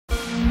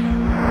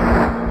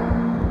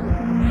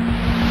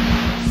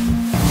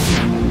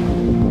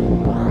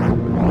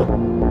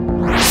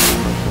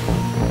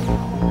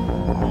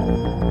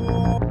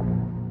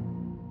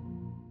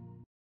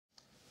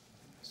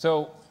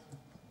So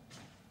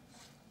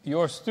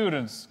your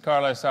students,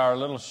 Carlos, are a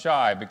little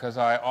shy because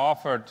I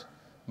offered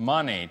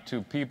money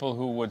to people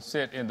who would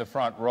sit in the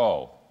front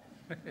row.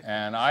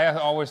 And I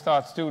always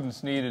thought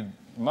students needed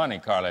money,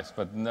 Carlos,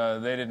 but no,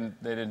 they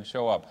didn't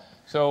show up.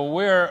 So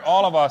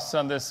all of us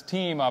on this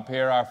team up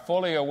here are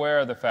fully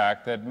aware of the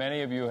fact that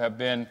many of you have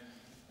been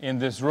in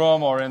this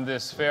room or in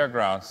this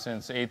fairground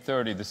since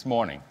 8:30 this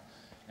morning.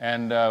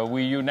 And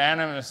we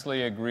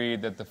unanimously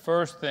agreed that the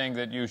first thing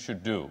that you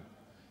should do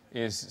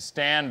is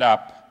stand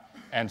up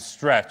and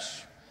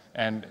stretch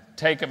and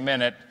take a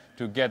minute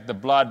to get the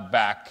blood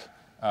back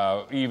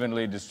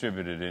evenly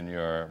distributed in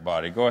your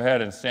body. Go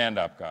ahead and stand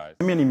up, guys.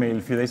 I sent me an email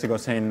a few days ago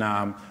saying,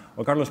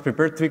 well, Carlos,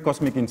 prepare 3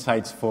 cosmic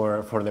insights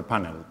for the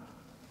panel.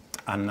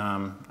 And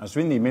I was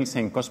reading the email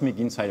saying cosmic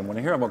insight, and when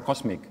I hear about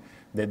cosmic,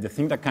 the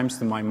thing that comes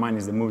to my mind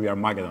is the movie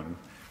Armageddon,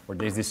 where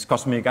there's this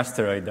cosmic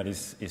asteroid that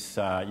is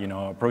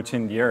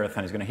approaching the Earth,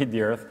 and it's going to hit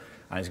the Earth,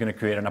 and it's going to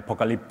create an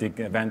apocalyptic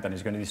event, and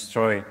it's going to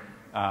destroy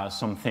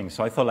some things.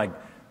 So I thought, like,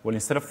 well,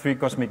 instead of 3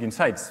 cosmic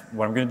insights,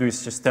 what I'm going to do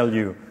is just tell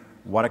you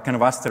what kind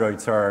of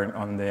asteroids are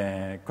on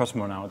the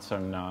cosmonauts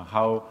and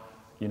how,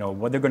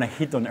 what they're going to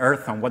hit on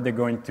Earth and what they're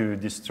going to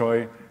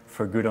destroy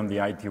for good on the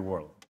IT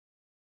world.